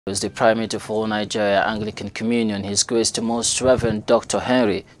The Primate of all Nigeria Anglican Communion, His Grace the Most Reverend Dr.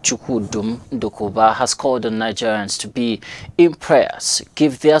 Henry Chukwudum Ndukuba, has called on Nigerians to be in prayers,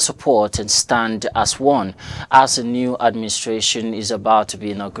 give their support and stand as one as a new administration is about to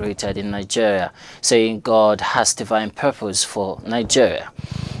be inaugurated in Nigeria, saying God has divine purpose for Nigeria.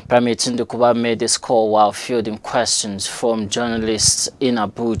 Primate Ndukuba made this call while fielding questions from journalists in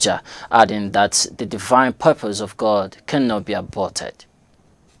Abuja, adding that the divine purpose of God cannot be aborted.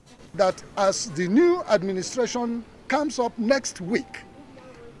 That as the new administration comes up next week,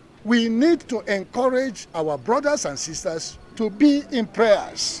 we need to encourage our brothers and sisters to be in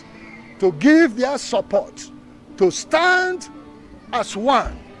prayers, to give their support, to stand as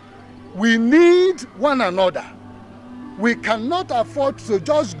one. We need one another. We cannot afford to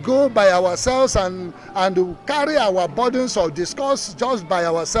just go by ourselves and carry our burdens or discuss just by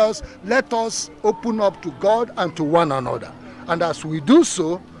ourselves. Let us open up to God and to one another. And as we do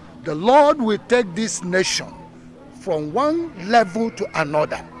so, the Lord will take this nation from one level to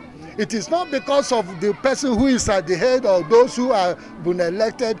another. It is not because of the person who is at the head or those who have been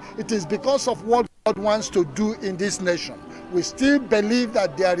elected. It is because of what God wants to do in this nation. We still believe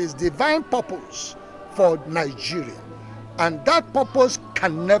that there is divine purpose for Nigeria, and that purpose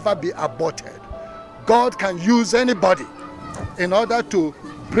can never be aborted. God can use anybody in order to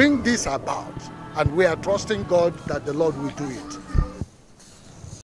bring this about, and we are trusting God that the Lord will do it.